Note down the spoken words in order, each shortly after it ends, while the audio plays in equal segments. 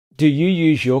Do you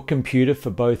use your computer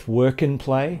for both work and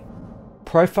play?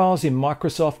 Profiles in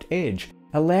Microsoft Edge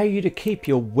allow you to keep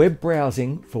your web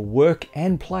browsing for work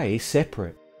and play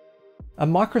separate. A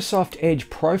Microsoft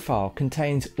Edge profile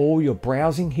contains all your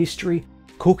browsing history,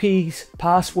 cookies,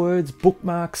 passwords,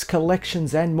 bookmarks,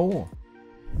 collections, and more.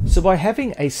 So by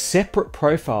having a separate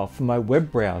profile for my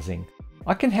web browsing,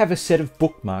 I can have a set of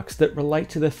bookmarks that relate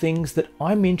to the things that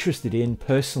I'm interested in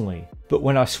personally. But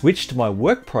when I switch to my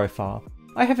work profile,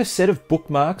 I have a set of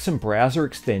bookmarks and browser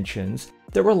extensions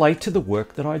that relate to the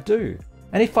work that I do.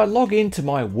 And if I log into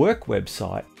my work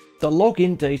website, the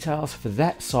login details for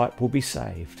that site will be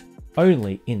saved,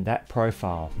 only in that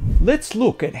profile. Let's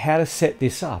look at how to set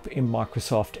this up in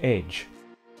Microsoft Edge.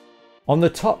 On the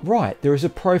top right, there is a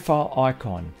profile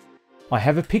icon. I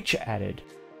have a picture added.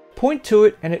 Point to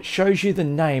it and it shows you the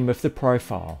name of the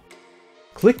profile.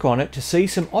 Click on it to see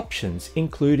some options,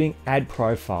 including Add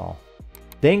Profile.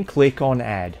 Then click on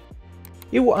Add.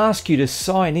 It will ask you to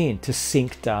sign in to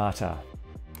sync data.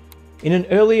 In an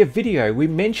earlier video, we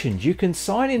mentioned you can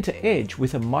sign into Edge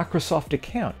with a Microsoft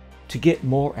account to get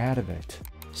more out of it.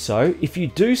 So if you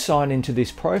do sign into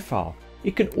this profile,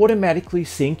 it can automatically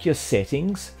sync your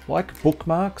settings like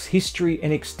bookmarks, history,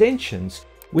 and extensions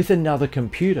with another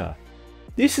computer.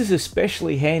 This is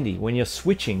especially handy when you're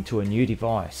switching to a new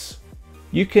device.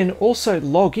 You can also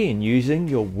log in using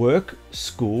your work,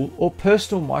 school, or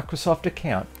personal Microsoft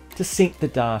account to sync the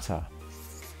data.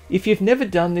 If you've never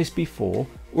done this before,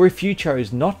 or if you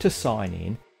chose not to sign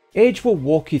in, Edge will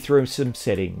walk you through some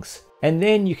settings, and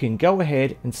then you can go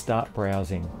ahead and start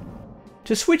browsing.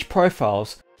 To switch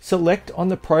profiles, select on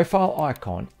the profile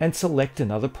icon and select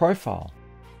another profile.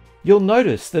 You'll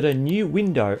notice that a new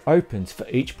window opens for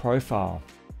each profile.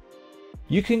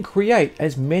 You can create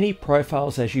as many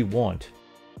profiles as you want.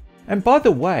 And by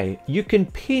the way, you can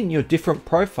pin your different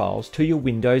profiles to your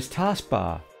Windows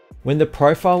taskbar. When the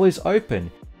profile is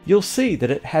open, you'll see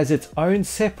that it has its own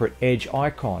separate Edge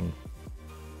icon.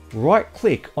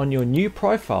 Right-click on your new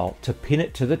profile to pin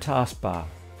it to the taskbar.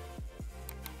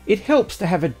 It helps to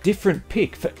have a different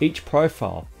pick for each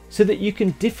profile so that you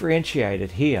can differentiate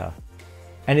it here.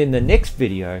 And in the next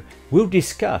video, we'll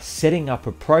discuss setting up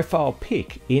a profile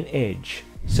pick in Edge.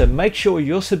 So make sure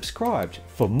you're subscribed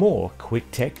for more quick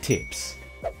tech tips.